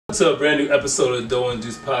To a brand new episode of the Doa and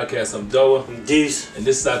Deuce podcast. I'm Doa. I'm Deuce. And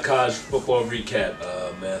this is our college football recap.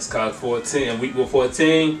 Man, it's college 14, week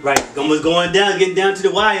 14. Right, almost going down, getting down to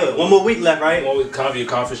the wire. One more week left, right? One more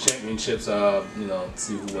conference championships,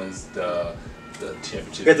 see who wins the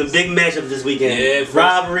championship. Got some big matchups this weekend. Yeah,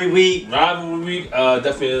 rivalry week.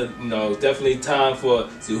 Definitely time for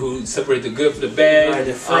see who separate the good from the bad. Right,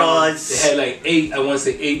 the frauds. They had like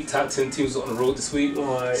eight top 10 teams on the road this week.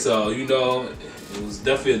 Right. So it was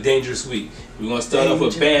definitely a dangerous week. We're gonna start off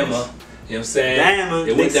with Bama. You know what I'm saying? Bama,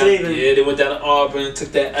 they went down to Auburn,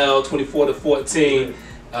 took that L 24-14.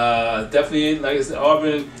 Definitely, like I said,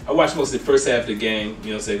 Auburn. I watched most of the first half of the game. You know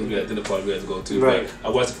what I'm saying? Because we had dinner party we had to go to. Right. But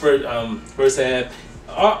I watched the first half.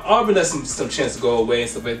 Auburn has some chance to go away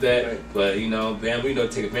and stuff like that. Right. But Bama, we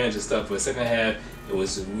take advantage of stuff. But second half,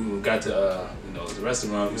 we got to the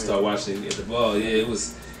restaurant. We started watching the ball. Yeah, it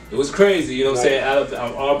was crazy. You know what I'm saying?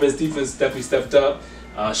 Auburn's defense definitely stepped up,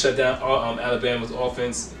 shut down Alabama's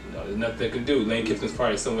offense. There's nothing they can do. Lane Kiffin's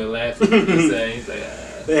probably somewhere laughing. You know what I'm saying? He's like,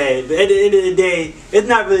 Man, but at the end of the day, it's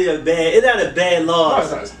not a bad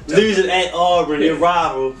loss. No, losing at Auburn, your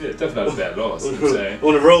rival. Yeah, definitely not a bad loss. You know what I'm saying?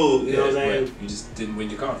 On the road, you know what I'm saying? You just didn't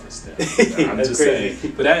win your conference. I'm That's just crazy.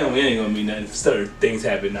 saying. But that ain't gonna mean nothing. If certain things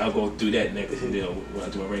happen, I'll go through that next. When I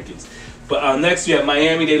do my rankings. But next we have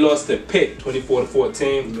Miami. They lost to Pitt,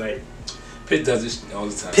 24-14. Right. Pitt does this all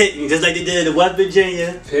the time. Pitt, just like they did in West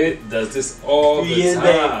Virginia. Pitt does this all the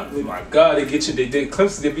time. Oh my God, they get you. They did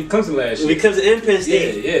Clemson. They beat Clemson last year. Because of Penn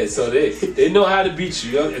State. Yeah. So they know how to beat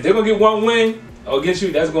you. If they're gonna get one win against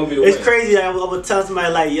you, that's gonna be the win. It's crazy. I would tell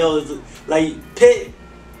somebody like, Pitt.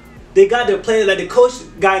 They got their players. Like the coach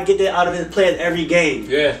gotta get that out of his players every game.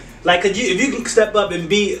 Yeah. Like, if you can step up and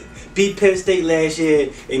beat Penn State last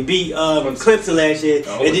year and beat Clemson last year,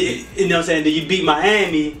 and then, you know what I'm saying, then you beat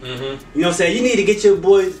Miami, you know what I'm saying, you need to get your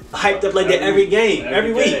boys hyped up like that every game,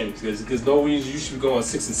 every week. Because no reason you should be going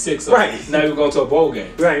 6-6. Right. Now you're going to a bowl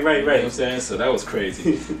game. Right. You know what I'm saying? So that was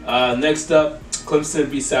crazy. Next up,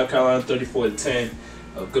 Clemson beat South Carolina 34-10.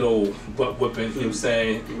 A good old butt whipping, you know what I'm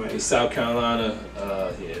saying? Right. In South Carolina,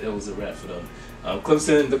 that was a wrap for them.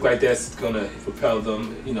 Clemson looked like that's gonna propel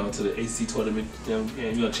them, to the AC tournament,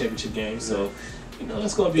 championship game. So,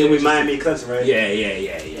 that's gonna be. With Miami, Clemson, right?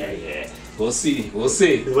 Yeah. We'll see.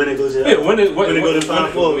 The winner goes to the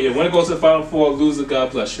Final Four. Yeah, winner goes to the Final Four. Loser, God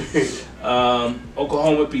bless you.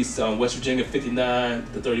 Oklahoma beats West Virginia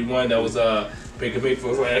 59-31. That was Baker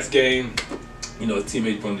Mayfield's last game. A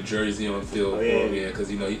teammate from New Jersey on the field. Because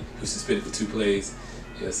he was suspended for 2 plays.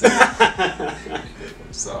 Yes. I'm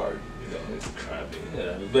sorry. It's a crime.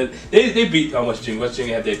 But they beat West Virginia. West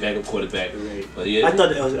Virginia had their backup quarterback. Right. But yeah, I thought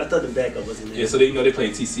the backup was in there. Yeah, so they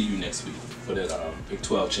playing TCU next week for the Big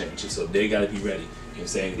 12 championship. So they got to be ready. You know what I'm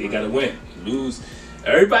saying? They got to win. You lose.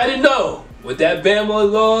 Everybody know with that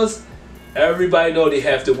Bama loss. Everybody know they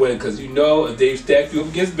have to win because if they stack you up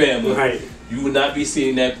against Bama, right, you will not be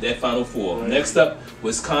seeing that Final Four. Right. Next up,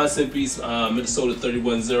 Wisconsin beats Minnesota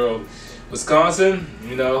 31-0. Wisconsin,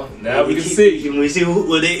 now we can see. We see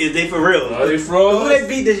is they for real? Are they frauds? Who they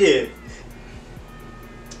beat this year?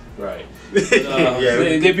 Right.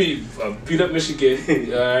 They beat up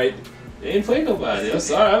Michigan. All right. They didn't play nobody. I'm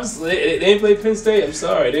sorry. They didn't play Penn State. I'm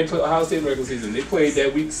sorry. They didn't play Ohio State regular season. They played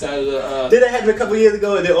that weak side of the. Did that happen a couple years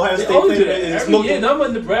ago? And Ohio State played every year. Number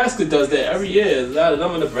Nebraska does that every year. A lot of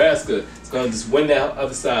number Nebraska is gonna just win that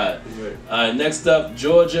other side. Right. Next up,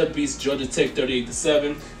 Georgia beats Georgia Tech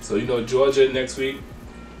 38-7. So Georgia next week.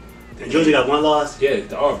 And Georgia got one loss. Yeah,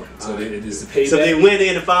 the Auburn. So it's a payback. So they win. They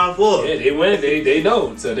in the Final Four. Yeah, they win. They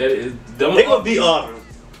know. So they gonna beat Auburn.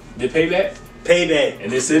 They payback.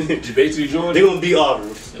 And it's in basically Georgia. They're gonna beat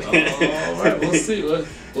Auburn. All right, we'll see.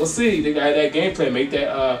 We'll see. They got that game plan. Make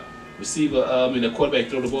that the quarterback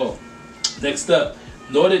throw the ball. Next up,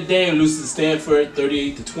 Notre Dame loses to Stanford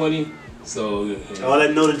 38-20. So all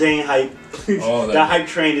that Notre Dame hype, that hype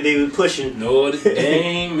train that they were pushing. Notre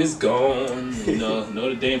Dame is gone.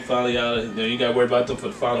 Notre Dame finally out. You ain't got to worry about them for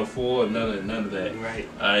the Final Four. None of that. Right.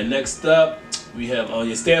 All right. Next up, we have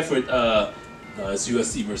Stanford. It's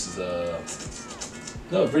USC versus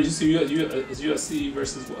it's USC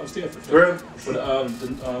versus Stanford. For the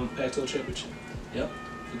Pac-12 championship. Yep.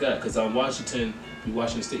 Forgot because Washington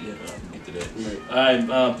State. Yeah, I can get to that. Right.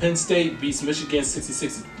 All right. Penn State beats Michigan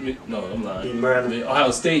 66. No, I'm lying.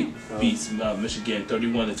 Ohio State beats Michigan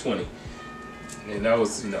 31-20. And that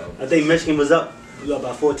was I think Michigan was up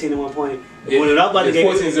by 14 at one point. Yeah, when it was about the game,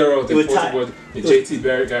 14-0. It was tied. And JT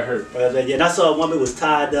Barrett got hurt. And I saw one that was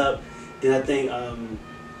tied up. Then I think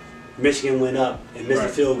Michigan went up and missed a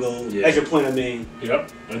field goal. Yeah. Extra point, I mean.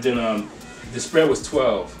 Yep. And then the spread was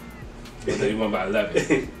 12. But they won by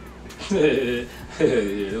 11.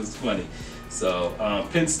 It was funny. So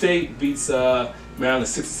Penn State beats Maryland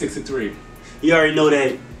 66-3. You already know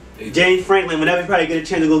that James Franklin, whenever he probably get a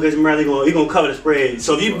chance to go against Maryland, he gonna cover the spread.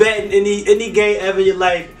 So if you bet any game ever in your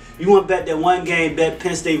life, you want to bet that one game, bet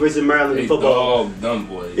Penn State versus Maryland in football. Dogged them,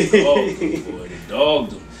 boy. They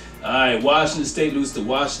dogged them. All right, Washington State loses to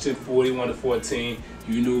Washington 41-14.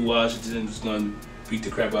 You knew Washington was going to beat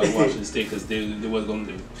the crap out of Washington State because they wasn't going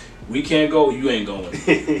to do. We can't go, you ain't going. All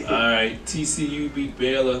right, TCU beat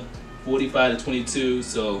Baylor 45-22.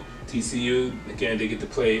 So TCU, again, they get to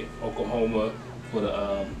play Oklahoma for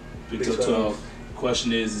the Big 12. The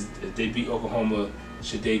question is, if they beat Oklahoma,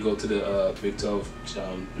 should they go to the Big 12? Should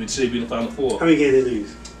they be in the Final Four? How many games did they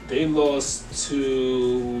lose? They lost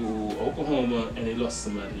to Oklahoma and they lost to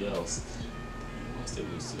somebody else. They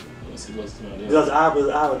lost to somebody else. They lost to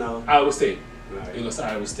Iowa now. Iowa State. Right. They lost to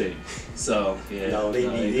Iowa State. So yeah. No, they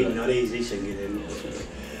shouldn't get in.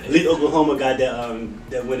 At least Oklahoma got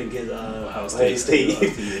that win against Ohio State.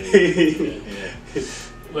 Yeah.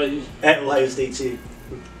 But at Ohio State too.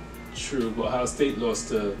 True, but Ohio State lost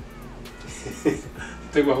to.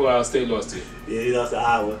 Think about who Ohio State lost to. Yeah, they lost to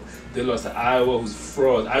Iowa. They lost to Iowa, who's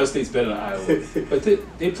fraud. Iowa State's better than Iowa. But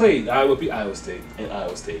they played. Iowa beat Iowa State and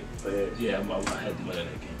Iowa State. Yeah, I had the money in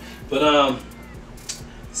that game. But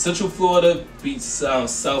Central Florida beats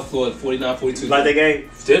South Florida 49-42. Like that game?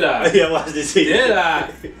 Did I? Yeah, I watched this. Did I?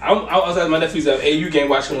 I was at my nephew's AU game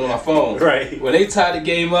watching it on my phone. Right. When they tied the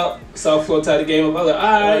game up, South Florida tied the game up, I was like,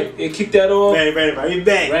 all right, they kicked that off. Ran it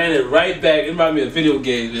back. Ran it right back. It reminded me of a video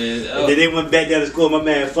game, man. And then they went back down to score. My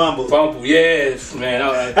man fumbled. Yeah,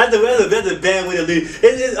 man. That's a bad way to lose.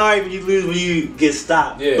 It's alright when you lose when you get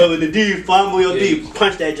stopped. Yeah. But when the dude fumble, your dude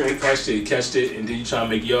punch that drink. Punched it, catched it, and then you try to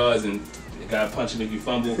make yards and guy punch and make you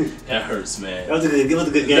fumble. That hurts, man. That was a good game.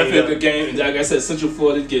 Definitely a good game. And like I said, Central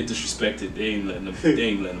Florida get disrespected. They ain't letting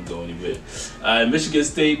them go anywhere. Michigan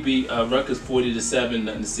State beat Rutgers 40-7.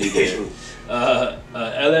 Nothing to see there.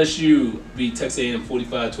 LSU beat Texas A&M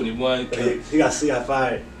 45-21. He got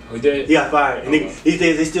fired. Oh, he did? He got fired. And these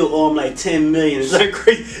days they still owe him like $10 million. It's like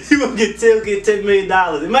crazy. You gonna get $10 million.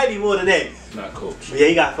 It might be more than that. Not coach. Yeah,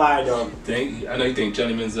 he got fired though. I know you think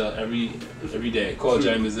Johnny Manziel every day. Call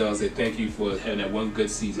Johnny Manziel and say thank you for having that one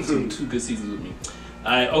good season, two good seasons with me.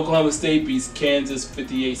 All right, Oklahoma State beats Kansas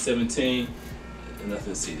 58-17. Nothing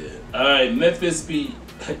to see there. All right, Memphis beat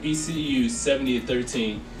ECU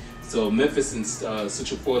 70-13. So Memphis and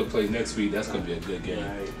Central Florida play next week. That's going to be a good game.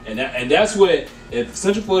 Right. And that's what, if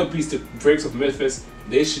Central Florida beats the breaks with Memphis,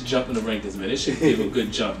 they should jump in the rankings, man. They should give a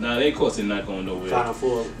good jump. Now, of course, they're not going nowhere. Final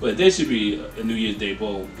Four. But they should be a New Year's Day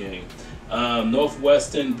bowl game.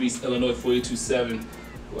 Northwestern beats Illinois 42-7.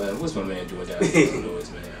 Well, what's my man doing down there? Illinois,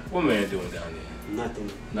 man. What man doing down there?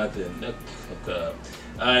 Nothing. Okay.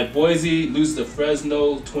 All right, Boise loses to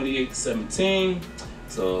Fresno 28-17.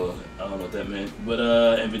 So I don't know what that meant. But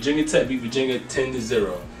and Virginia Tech beat Virginia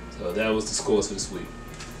 10-0. So that was the scores for this week.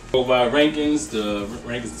 Over our rankings, the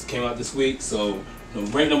rankings came out this week. So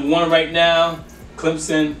ranked number 1 right now,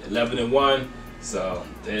 Clemson 11-1. So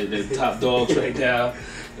they're the top dogs right now.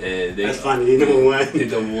 That's funny. They're number 1. They're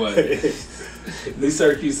number 1. At least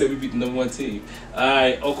Syracuse said we beat the number 1 team. All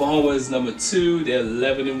right, Oklahoma is number 2. They're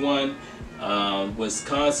 11-1.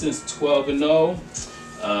 Wisconsin's 12-0.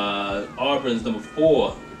 Auburn's number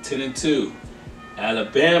 4, 10-2.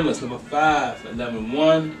 Alabama's number 5,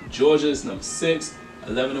 11-1. Georgia's number 6,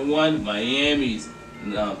 11-1. Miami's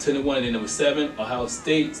 10-1, they're number 7. Ohio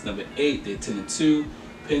State's number 8, they're 10-2.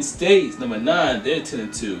 Penn State's number 9, they're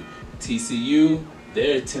 10-2. TCU,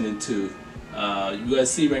 they're 10-2.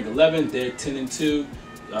 USC ranked 11, they're 10-2.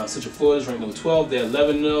 Central Florida's ranked number 12, they're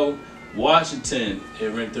 11-0. Washington,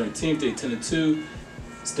 they're ranked 13th, they're 10-2.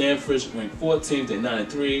 Stanford's ranked 14th, they're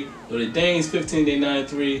 9-3. Notre Dame's 15th, they're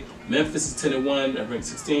 9-3. Memphis is 10-1, they're ranked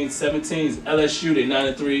 16th. 17th is LSU, they're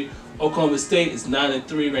 9-3. Oklahoma State is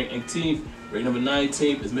 9-3, ranked 18th. Ranked number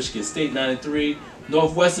 19th is Michigan State, 9-3.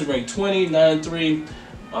 Northwestern ranked 20, 9-3.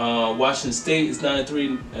 Washington State is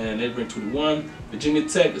 9-3, and they're ranked 21. Virginia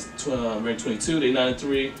Tech is ranked 22, they're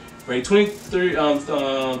 9-3. Ranked 23,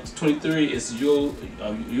 23 is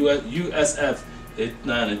USF. They're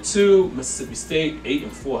 9-2. Mississippi State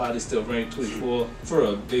 8-4. How they still ranked 24?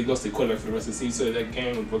 They lost their quarterback for the rest of the season. So that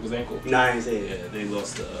game broke his ankle. Nice. Yeah, they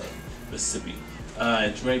lost to Mississippi.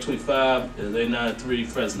 Ranked 25. They're 9-3.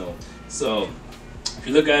 Fresno. So if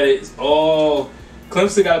you look at it, it's all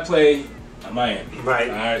Clemson got to play Miami. Right.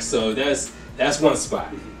 All right. So that's one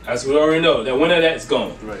spot. As we already know, that winner of that is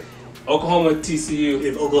gone. Right. Oklahoma, TCU.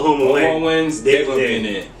 If Oklahoma wins, they're going to be in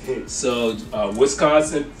there. So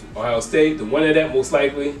Wisconsin, Ohio State, the winner of that most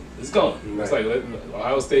likely is gone. Right. It's like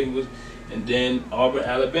Ohio State, and then Auburn,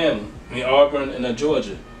 Alabama. I mean Auburn and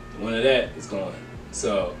Georgia. One of that is going.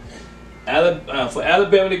 So, for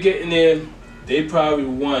Alabama to get in there, they probably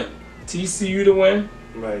want TCU to win.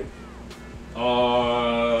 Right.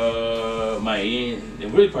 Miami. They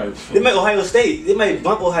really probably. They might Ohio State. They might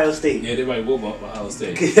bump Ohio State. Yeah, they might will bump Ohio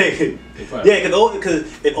State. Yeah,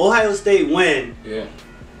 because if Ohio State win, yeah,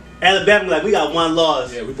 Alabama like we got one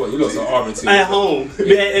loss. Yeah, we lost to Auburn too. At home,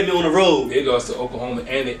 yeah. on the road. They lost to Oklahoma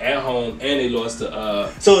and they at home, and they lost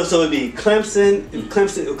to. So it'd be Clemson,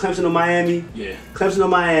 Clemson or Miami. Yeah. Clemson or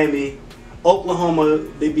Miami, Oklahoma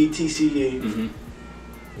they beat TCU,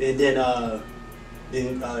 and then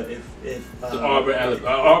if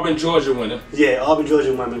Auburn Georgia winner. Yeah, Auburn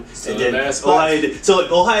Georgia winner. So and then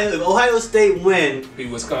Ohio State win. Beat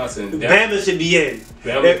Wisconsin. Bama should be in.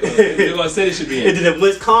 They're gonna say they should be in. And then if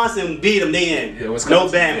Wisconsin beat them, they in. Yeah,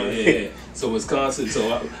 Wisconsin. No Bama. Yeah. So Wisconsin.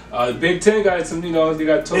 So the Big Ten got some. You know, they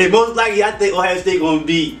got. And most likely, I think Ohio State gonna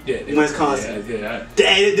beat Wisconsin. Yeah.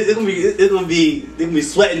 Dang, they're gonna be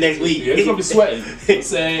sweating next week. Yeah, they're gonna be sweating. You know what I'm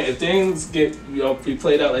saying, if things get be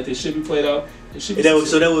played out like they should be played out. So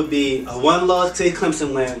that would be a one-loss to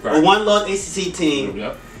Clemson win, right. A one-loss ACC team.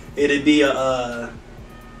 Yep. It'd be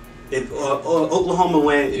if Oklahoma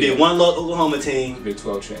win, it'd be a one-loss Oklahoma team. The Big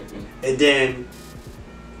 12 champion. And then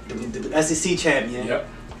the SEC champion. Yep.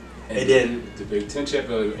 And then the Big 10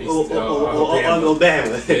 champion.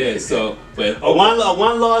 Alabama. Yeah. So, but a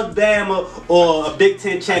one-loss Bama or a Big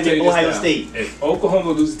 10 champion Ohio State. If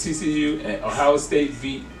Oklahoma loses to TCU and Ohio State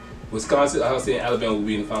beat Wisconsin, Ohio State, and Alabama will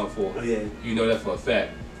be in the Final Four. Oh, yeah. You know that for a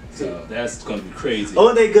fact. So that's going to be crazy.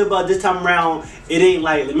 Only thing good about this time around, it ain't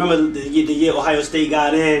like, remember the year Ohio State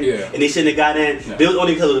got in, and they shouldn't have got in. No. It was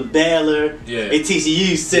only because of Baylor and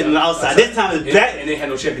TCU sitting on the outside. This time it's and they had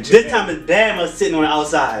no championship. This time it's Bama sitting on the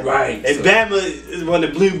outside. Right. And Bama is one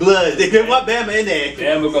of the blue bloods. They want Bama in there.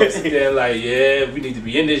 Bama going to sit there like, yeah, we need to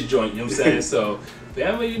be in this joint. You know what I'm saying? So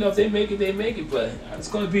Bama, you know, if they make it, they make it. But it's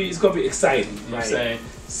gonna be exciting. You know what I'm saying?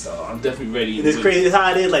 So I'm definitely ready. And it's crazy. It's how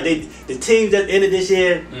it is. Like the teams at the end of this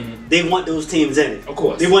year, they want those teams in it. Of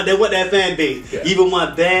course. They want that fan base. Yeah. You even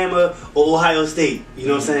want Bama or Ohio State. You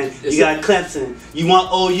know what I'm saying? You got Clemson. You want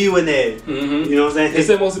OU in there. You know what I'm saying? They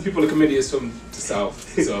said most of the people in the committee is from the South.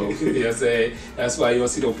 So you know what I'm saying? That's why you don't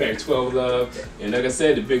see no Pac-12 love. And like I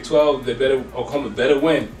said, the Big 12, Oklahoma better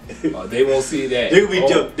win. They won't see that. They're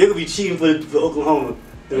gonna be cheating for Oklahoma.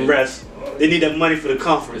 The rest. They need that money for the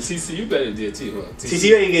conference. TCU better did too, huh?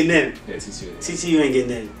 TCU ain't getting in. Yeah, TCU ain't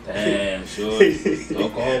getting in. Damn, sure.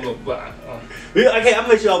 Oklahoma, but okay, I'm gonna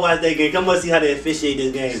let y'all watch that game. I'm gonna see how they officiate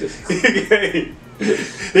this game.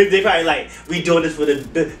 they probably like, we doing this for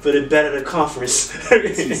the better of the conference.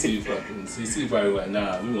 TCU probably like,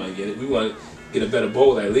 nah, we want to get it. We want to get a better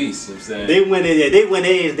bowl at least. You know what I'm saying? They win it. Yeah, they win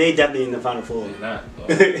it. They definitely in the Final Four. They're not.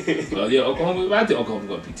 Well, yeah, Oklahoma. I think Oklahoma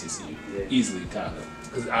gonna beat TCU easily, kind of.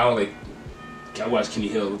 Because I watched Kenny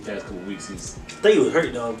Hill the past couple of weeks. I think he was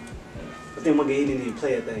hurt, though. I think one game he didn't even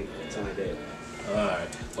play, I think. Something like that. Alright.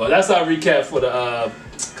 Well, that's our recap for the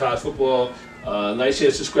college football. Like,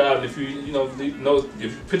 share, subscribe. And if you know, if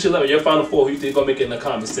you put your Final Four, who you think gonna make it in the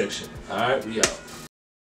comment section. Alright, we out.